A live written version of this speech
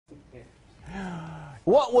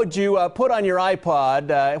What would you put on your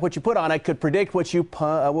iPod? What you put on it could predict what you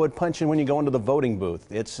would punch in when you go into the voting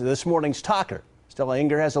booth. It's this morning's talker. Stella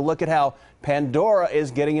Inger has a look at how Pandora is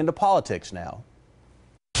getting into politics now.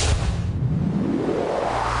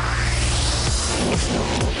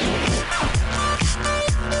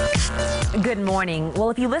 Good morning. Well,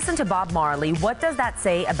 if you listen to Bob Marley, what does that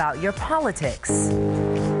say about your politics?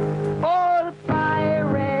 All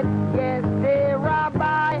pirates, yes, they rob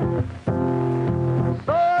I.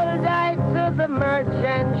 Sold I to the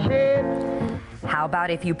merchant ships. How about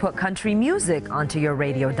if you put country music onto your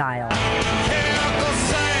radio dial? Uncle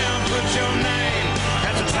Sam put your name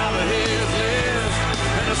at the top of his list,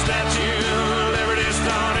 and the Statue of Liberty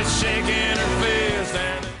started shaking her fist.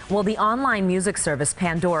 Well, the online music service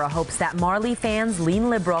Pandora hopes that Marley fans lean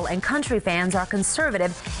liberal and country fans are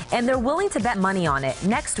conservative, and they're willing to bet money on it.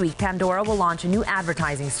 Next week, Pandora will launch a new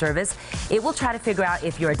advertising service. It will try to figure out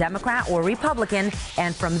if you're a Democrat or Republican,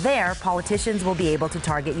 and from there, politicians will be able to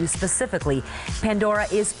target you specifically. Pandora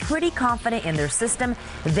is pretty confident in their system.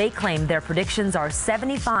 They claim their predictions are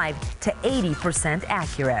 75 to 80%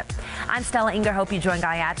 accurate. I'm Stella Inger. Hope you join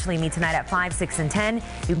Guy Atchley and me tonight at 5, 6, and 10.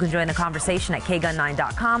 You can join the conversation at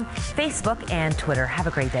KGUN-9.com. Facebook and Twitter. Have a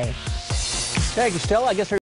great day. Thank you, Stella. I guess